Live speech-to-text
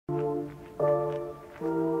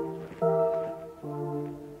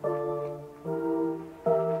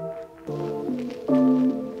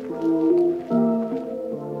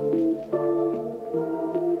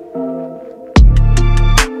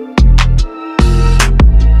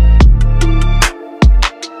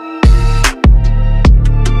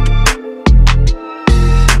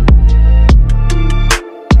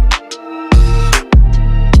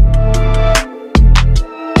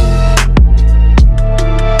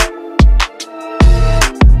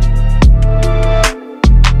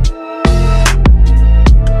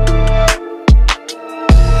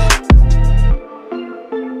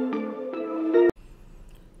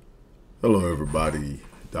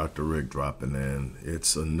Dr. Rick dropping in.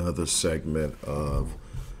 It's another segment of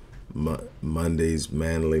Monday's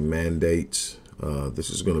Manly Mandates.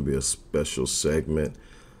 This is going to be a special segment.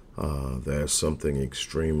 There's something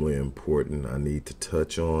extremely important I need to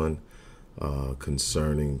touch on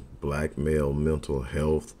concerning black male mental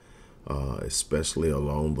health, especially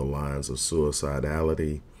along the lines of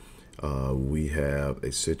suicidality. We have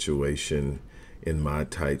a situation in my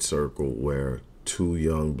tight circle where two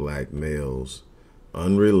young black males,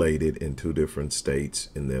 unrelated in two different states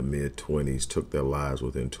in their mid-20s, took their lives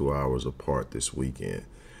within 2 hours apart this weekend.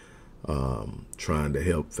 Trying to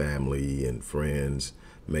help family and friends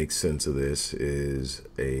make sense of this is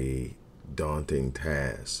a daunting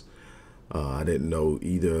task. I didn't know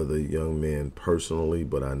either of the young men personally,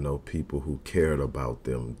 but I know people who cared about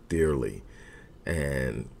them dearly.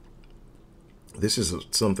 And this is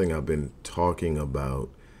something I've been talking about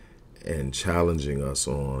and challenging us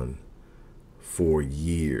on for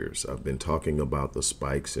years. I've been talking about the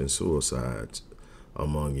spikes in suicides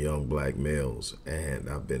among young black males, and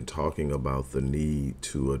I've been talking about the need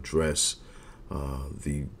to address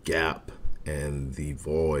the gap and the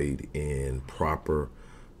void in proper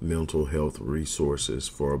mental health resources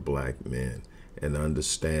for black men, and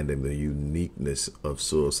understanding the uniqueness of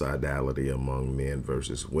suicidality among men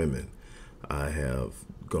versus women. I have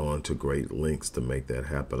gone to great lengths to make that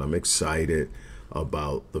happen. I'm excited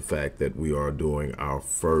about the fact that we are doing our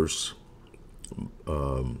first,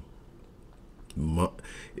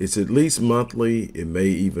 it's at least monthly, it may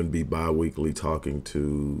even be bi-weekly, talking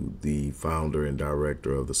to the founder and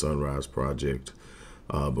director of the Sunrise Project.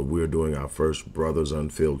 But we're doing our first Brothers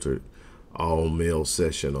Unfiltered all-male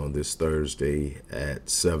session on this Thursday at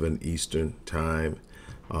 7 Eastern time,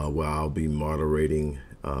 where I'll be moderating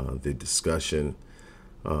the discussion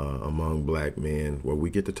among black men, where we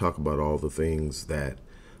get to talk about all the things that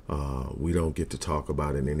we don't get to talk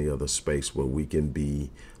about in any other space, where we can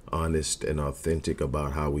be honest and authentic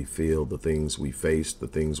about how we feel, the things we face, the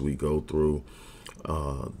things we go through,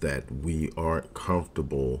 that we aren't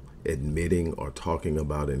comfortable admitting or talking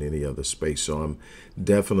about in any other space. So I'm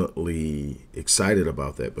definitely excited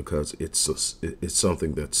about that, because it's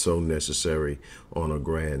something that's so necessary on a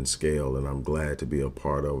grand scale, and I'm glad to be a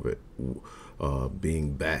part of it,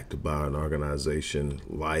 being backed by an organization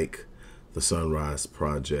like the Sunrise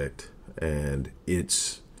Project and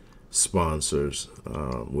its sponsors,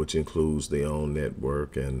 which includes the OWN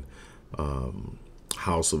Network and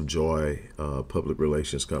House of Joy, public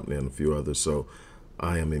relations company, and a few others. So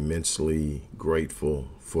I am immensely grateful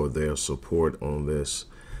for their support on this,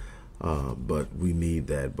 but we need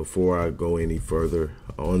that. Before I go any further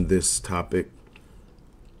on this topic,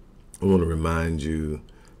 I want to remind you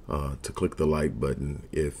to click the like button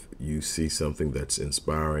if you see something that's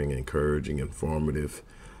inspiring, encouraging, informative,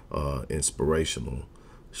 inspirational.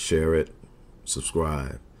 Share it,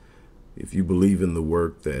 subscribe. If you believe in the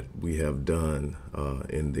work that we have done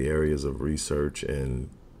in the areas of research and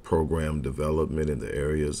program development, in the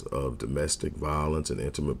areas of domestic violence and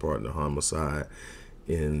intimate partner homicide,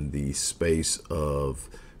 in the space of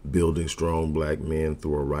building strong black men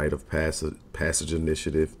through a Rite of Passage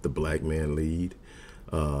initiative, the Black Man Lead,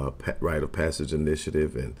 Rite of Passage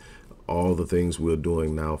initiative, and all the things we're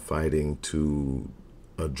doing now fighting to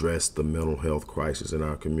address the mental health crisis in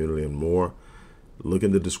our community and more, look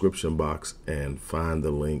in the description box and find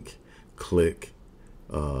the link, click,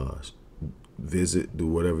 visit, do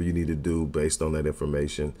whatever you need to do based on that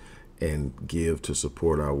information, and give to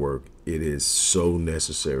support our work. It is so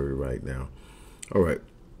necessary right now. All right.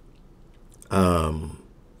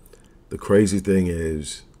 The crazy thing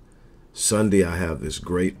is, Sunday I have this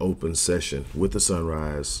great open session with the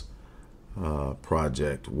Sunrise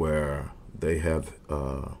Project, where they have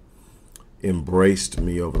embraced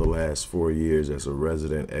me over the last 4 years as a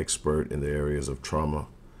resident expert in the areas of trauma.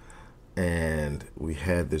 And we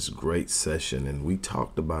had this great session, and we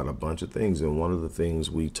talked about a bunch of things. And one of the things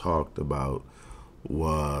we talked about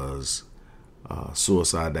was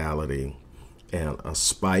suicidality and a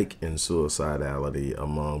spike in suicidality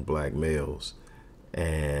among black males.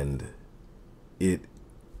 And it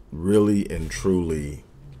really and truly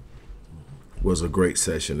was a great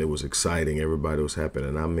session. It was exciting. Everybody was happy.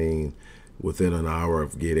 And I mean, within an hour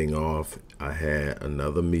of getting off, I had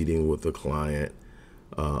another meeting with a client.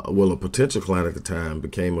 A potential client at the time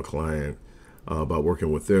became a client about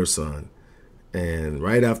working with their son. And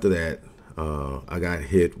right after that, I got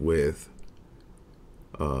hit with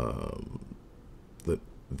the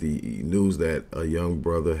news that a young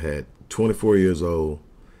brother 24 years old,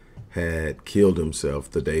 had killed himself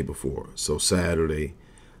the day before. So Saturday,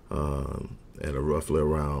 at roughly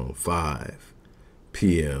around 5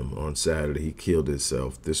 p.m. on Saturday, he killed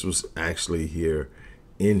himself. This was actually here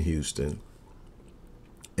in Houston.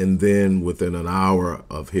 And then within an hour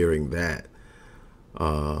of hearing that,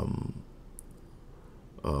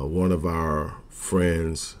 one of our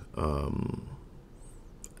friends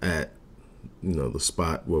at the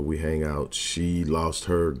spot where we hang out, she lost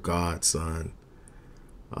her godson,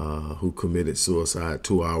 who committed suicide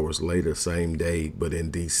 2 hours later, same day, but in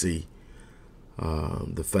D.C.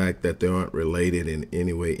 The fact that they aren't related in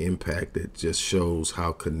any way impacted just shows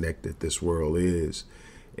how connected this world is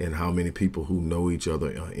and how many people who know each other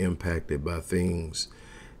are impacted by things.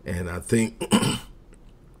 And I think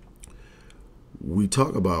we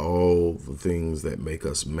talk about all the things that make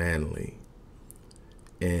us manly,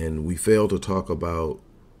 and we fail to talk about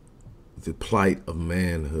the plight of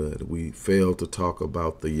manhood. We fail to talk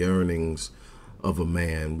about the yearnings of a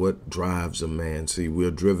man, what drives a man. See, we're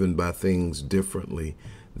driven by things differently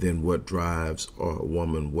than what drives a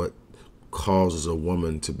woman, what causes a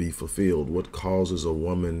woman to be fulfilled, what causes a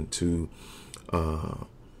woman to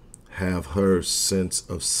have her sense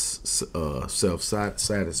of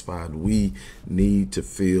self-satisfied. We need to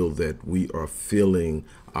feel that we are filling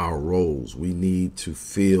our roles. We need to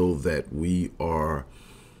feel that we are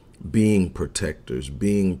being protectors,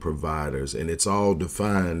 being providers, and it's all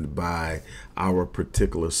defined by our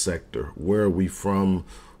particular sector. Where are we from?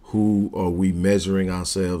 Who are we measuring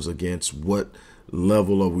ourselves against? What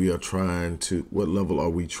level are we trying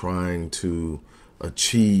to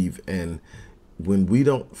achieve? And when we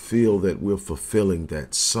don't feel that we're fulfilling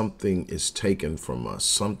that, something is taken from us,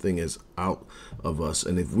 something is out of us.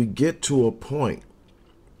 And if we get to a point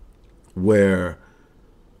where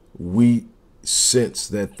we sense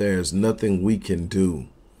that there's nothing we can do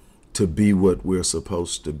to be what we're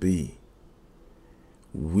supposed to be,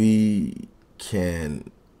 we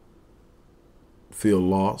can feel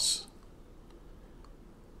lost.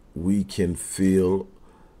 We can feel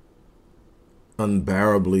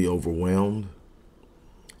unbearably overwhelmed.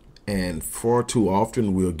 And far too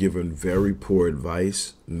often we're given very poor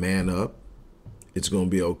advice. Man up. It's going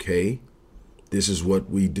to be okay. This is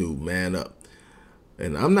what we do. Man up.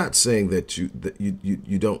 And I'm not saying that you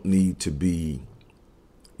don't need to be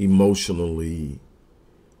emotionally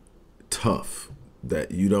tough,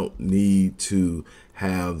 that you don't need to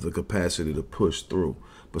have the capacity to push through.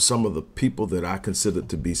 But some of the people that I consider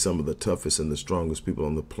to be some of the toughest and the strongest people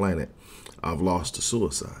on the planet, I've lost to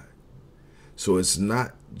suicide. So it's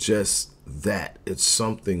not just that, it's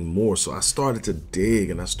something more. So I started to dig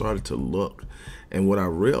and I started to look. And what I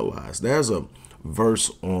realized, there's a verse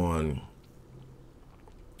on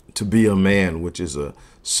To Be a Man, which is a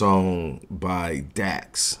song by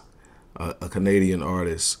Dax, a Canadian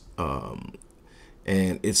artist.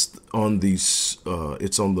 And it's on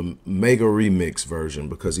the mega remix version,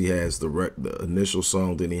 because he has the initial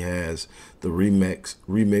song, then he has the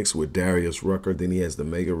remix with Darius Rucker, then he has the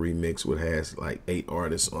mega remix, which has like 8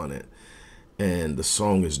 artists on it. And the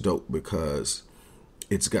song is dope because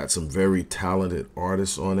it's got some very talented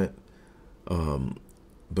artists on it,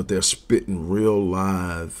 but they're spitting real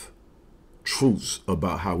live truths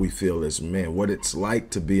about how we feel as men, what it's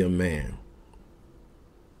like to be a man.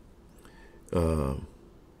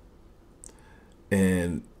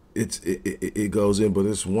 And it goes in, but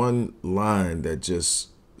it's one line that just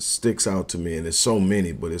sticks out to me, and there's so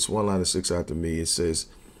many, but it's one line that sticks out to me. It says,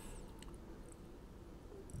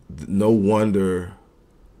 no wonder,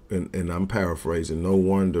 and I'm paraphrasing, no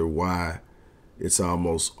wonder why it's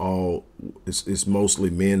mostly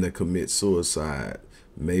men that commit suicide.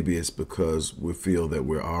 Maybe it's because we feel that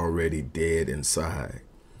we're already dead inside.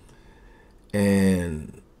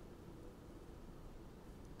 And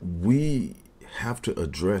we have to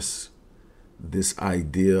address this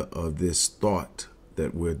idea of this thought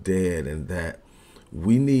that we're dead, and that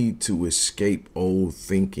we need to escape old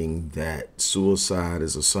thinking that suicide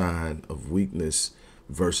is a sign of weakness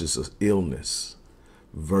versus an illness,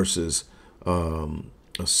 versus a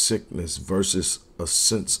sickness, versus a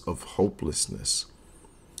sense of hopelessness.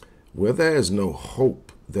 Where there is no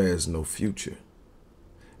hope, there is no future.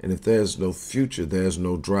 And if there's no future, there's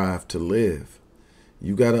no drive to live.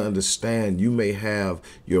 You got to understand, you may have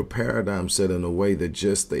your paradigm set in a way that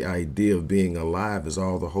just the idea of being alive is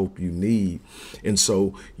all the hope you need. And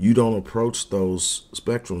so you don't approach those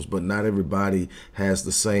spectrums, but not everybody has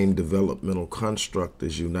the same developmental construct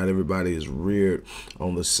as you. Not everybody is reared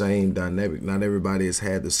on the same dynamic. Not everybody has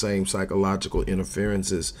had the same psychological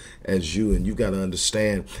interferences as you. And you got to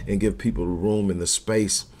understand and give people the room and the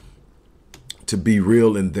space to be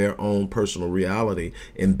real in their own personal reality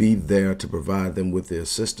and be there to provide them with the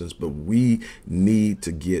assistance. But we need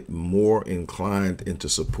to get more inclined into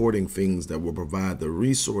supporting things that will provide the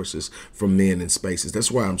resources for men in spaces. That's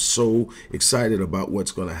why I'm so excited about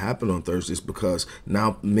what's going to happen on Thursdays, because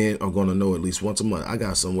now men are going to know at least once a month I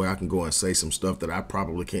got somewhere I can go and say some stuff that I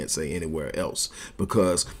probably can't say anywhere else,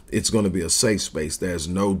 because it's going to be a safe space. There's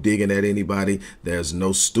no digging at anybody. There's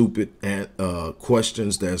no stupid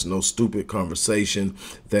questions. There's no stupid conversation.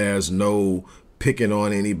 There's no picking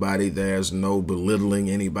on anybody. There's no belittling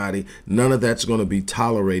anybody. None of that's going to be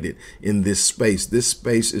tolerated in this space. This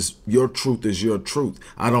space is your truth is your truth.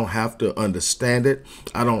 I don't have to understand it.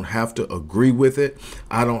 I don't have to agree with it.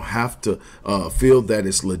 I don't have to feel that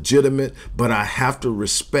it's legitimate, but I have to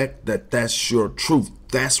respect that that's your truth.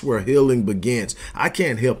 That's where healing begins. I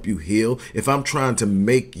can't help you heal if I'm trying to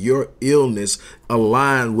make your illness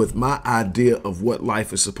align with my idea of what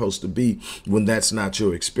life is supposed to be when that's not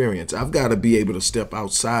your experience. I've got to be able to step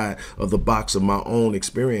outside of the box of my own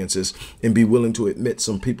experiences and be willing to admit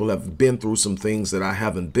some people have been through some things that I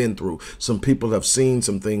haven't been through. Some people have seen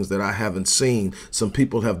some things that I haven't seen. Some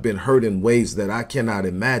people have been hurt in ways that I cannot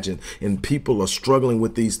imagine. And people are struggling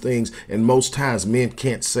with these things. And most times men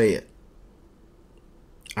can't say it.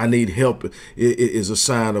 I need help. It is a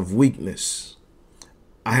sign of weakness.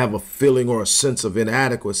 I have a feeling or a sense of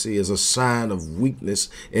inadequacy is a sign of weakness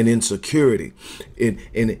and insecurity. And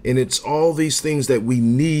it's all these things that we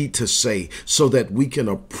need to say so that we can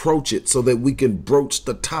approach it, so that we can broach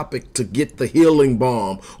the topic to get the healing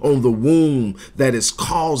balm on the wound that is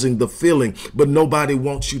causing the feeling. But nobody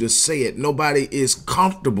wants you to say it. Nobody is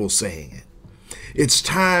comfortable saying it. It's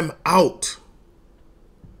time out.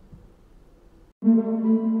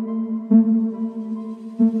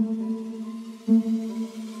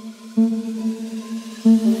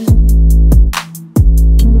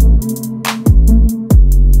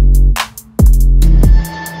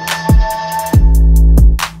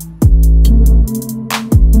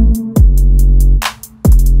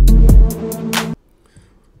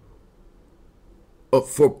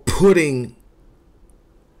 For putting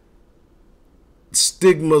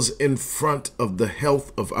stigmas in front of the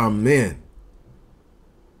health of our men.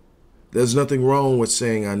 There's nothing wrong with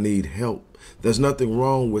saying I need help. There's nothing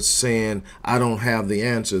wrong with saying I don't have the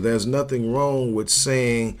answer. There's nothing wrong with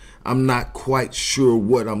saying I'm not quite sure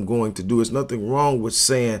what I'm going to do. There's nothing wrong with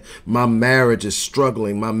saying my marriage is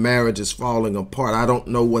struggling. My marriage is falling apart. I don't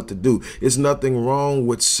know what to do. There's nothing wrong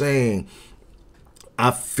with saying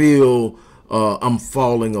I feel I'm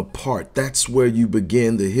falling apart. That's where you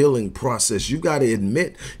begin the healing process. You got to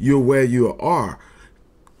admit you're where you are.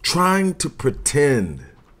 Trying to pretend.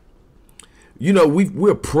 You know,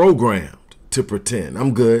 we're programmed to pretend.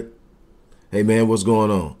 I'm good. Hey, man, what's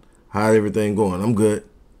going on? How's everything going? I'm good.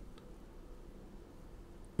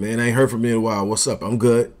 Man, I ain't heard from you in a while. What's up? I'm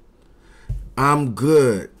good. I'm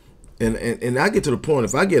good. And I get to the point,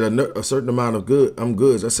 if I get a certain amount of I'm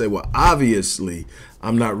goods, I say, well, obviously,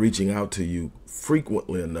 I'm not reaching out to you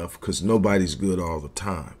frequently enough because nobody's good all the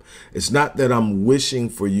time. It's not that I'm wishing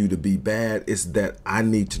for you to be bad. It's that I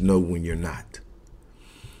need to know when you're not.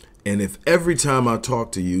 And if every time I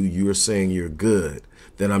talk to you, you're saying you're good,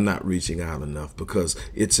 then I'm not reaching out enough, because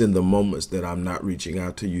it's in the moments that I'm not reaching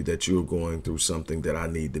out to you that you're going through something that I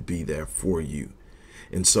need to be there for you.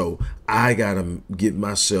 And so I got to get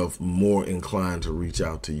myself more inclined to reach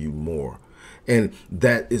out to you more. And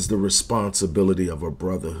that is the responsibility of a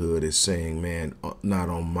brotherhood, is saying, man, not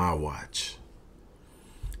on my watch.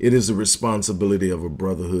 It is the responsibility of a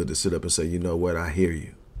brotherhood to sit up and say, you know what, I hear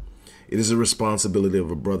you. It is a responsibility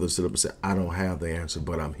of a brother to sit up and say, I don't have the answer,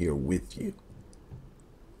 but I'm here with you.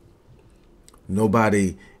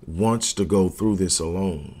 Nobody wants to go through this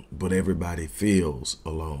alone, but everybody feels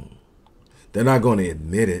alone. They're not going to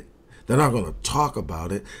admit it. They're not going to talk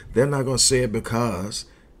about it. They're not going to say it because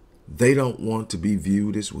they don't want to be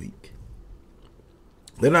viewed as weak.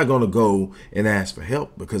 They're not going to go and ask for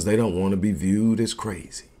help because they don't want to be viewed as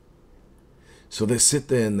crazy. So they sit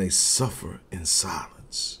there and they suffer in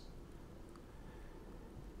silence.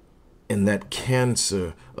 And that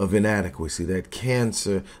cancer of inadequacy, that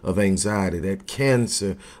cancer of anxiety, that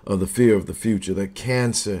cancer of the fear of the future, that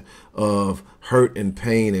cancer of hurt and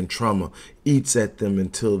pain and trauma eats at them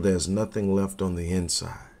until there's nothing left on the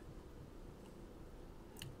inside.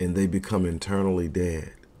 And they become internally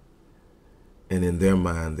dead. And in their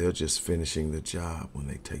mind, they're just finishing the job when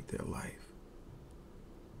they take their life.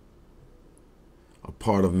 A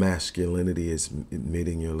part of masculinity is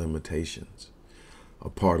admitting your limitations. A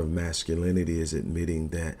part of masculinity is admitting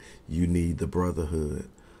that you need the brotherhood.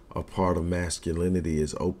 A part of masculinity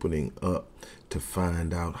is opening up to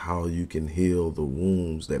find out how you can heal the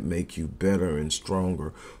wounds that make you better and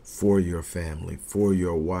stronger for your family, for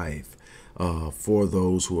your wife, for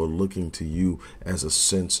those who are looking to you as a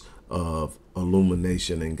sense of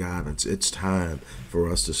illumination and guidance. It's time for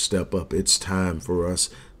us to step up. It's time for us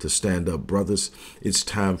to stand up, brothers. It's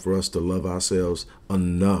time for us to love ourselves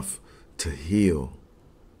enough to heal.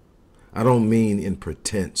 I don't mean in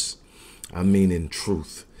pretense. I mean in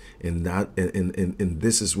truth. And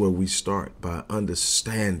this is where we start, by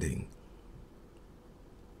understanding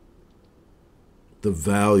the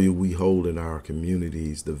value we hold in our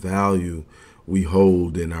communities, the value we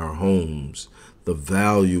hold in our homes, the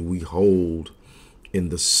value we hold in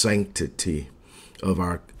the sanctity of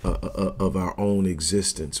our own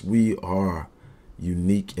existence. We are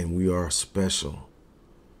unique and we are special.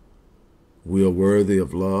 We are worthy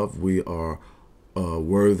of love. We are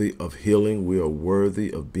worthy of healing. We are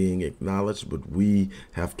worthy of being acknowledged, but we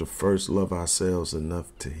have to first love ourselves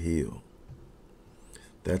enough to heal.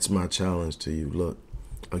 That's my challenge to you. Look,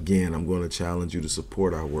 again, I'm going to challenge you to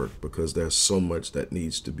support our work, because there's so much that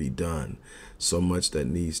needs to be done, so much that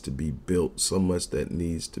needs to be built, so much that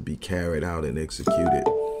needs to be carried out and executed.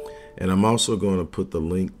 And I'm also going to put the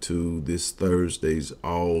link to this Thursday's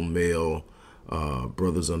all-male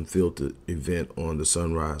Brothers Unfiltered event on the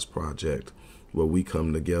Sunrise Project, where we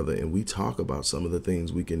come together and we talk about some of the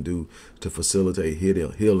things we can do to facilitate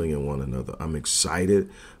healing in one another. I'm excited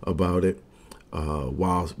about it,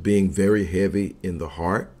 while being very heavy in the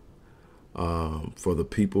heart for the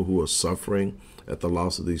people who are suffering at the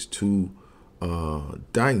loss of these two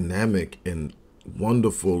dynamic and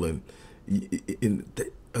wonderful. And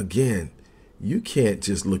again, you can't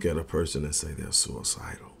just look at a person and say they're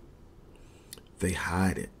suicidal. They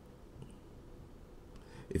hide it.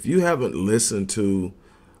 If you haven't listened to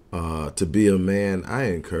Be a Man, I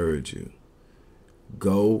encourage you,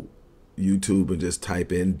 go YouTube and just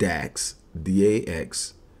type in DAX,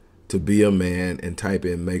 D-A-X, To Be a Man, and type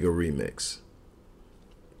in Mega Remix.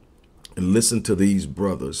 And listen to these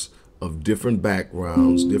brothers of different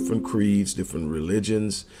backgrounds, different creeds, different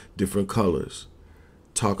religions, different colors,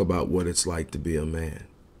 talk about what it's like to be a man.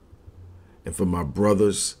 And for my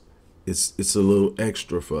brothers, it's a little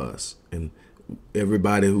extra for us. And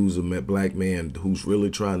everybody who's a black man who's really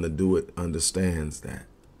trying to do it understands that.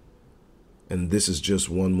 And this is just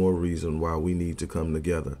one more reason why we need to come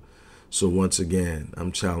together. So once again,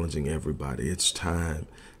 I'm challenging everybody. It's time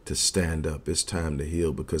to stand up. It's time to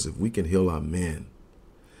heal, because if we can heal our men,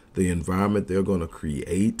 the environment they're going to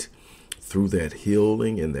create through that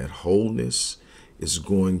healing and that wholeness is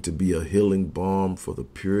going to be a healing balm for the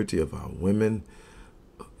purity of our women,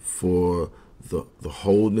 for the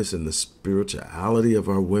wholeness and the spirituality of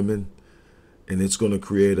our women, and it's going to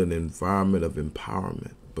create an environment of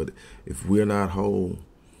empowerment. But if we're not whole,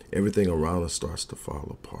 everything around us starts to fall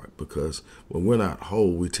apart, because when we're not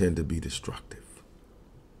whole, we tend to be destructive.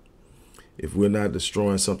 If we're not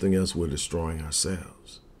destroying something else, we're destroying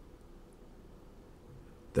ourselves.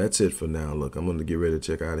 That's it for now. Look, I'm going to get ready to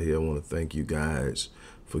check out of here. I want to thank you guys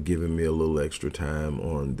for giving me a little extra time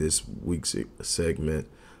on this week's segment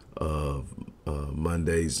of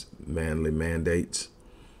Monday's Manly Mandates.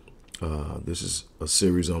 This is a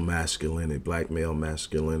series on masculinity, black male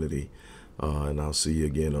masculinity, and I'll see you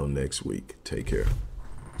again on next week. Take care.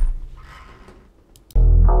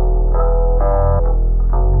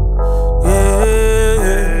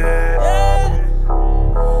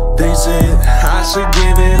 They said I should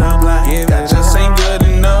give it up, like that just ain't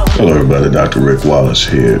good enough. Hello everybody, Dr. Rick Wallace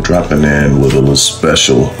here, dropping in with a little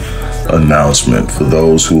special announcement for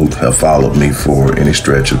those who have followed me for any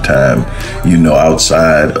stretch of time. You know,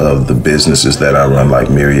 outside of the businesses that I run, like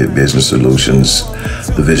Myriad Business Solutions,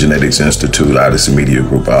 the Visionetics Institute, Odyssey Media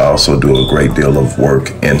Group, I also do a great deal of work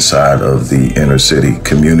inside of the inner city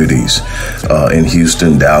communities in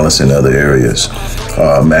Houston, Dallas, and other areas.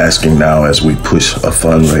 I'm asking now, as we push a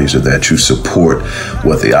fundraiser, that you support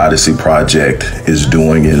what the Odyssey Project is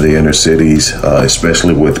doing in the inner cities,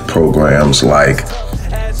 especially with programs like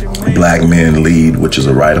Black Men Lead, which is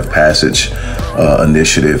a rite of passage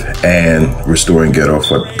initiative, and Restoring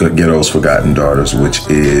Ghetto's Forgotten Daughters, which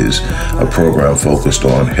is a program focused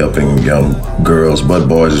on helping young girls, but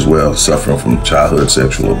boys as well, suffering from childhood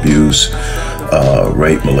sexual abuse,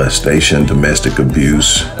 rape, molestation, domestic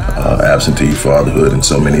abuse, absentee fatherhood, and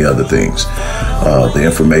so many other things. The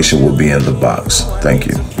information will be in the box. Thank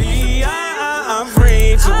you.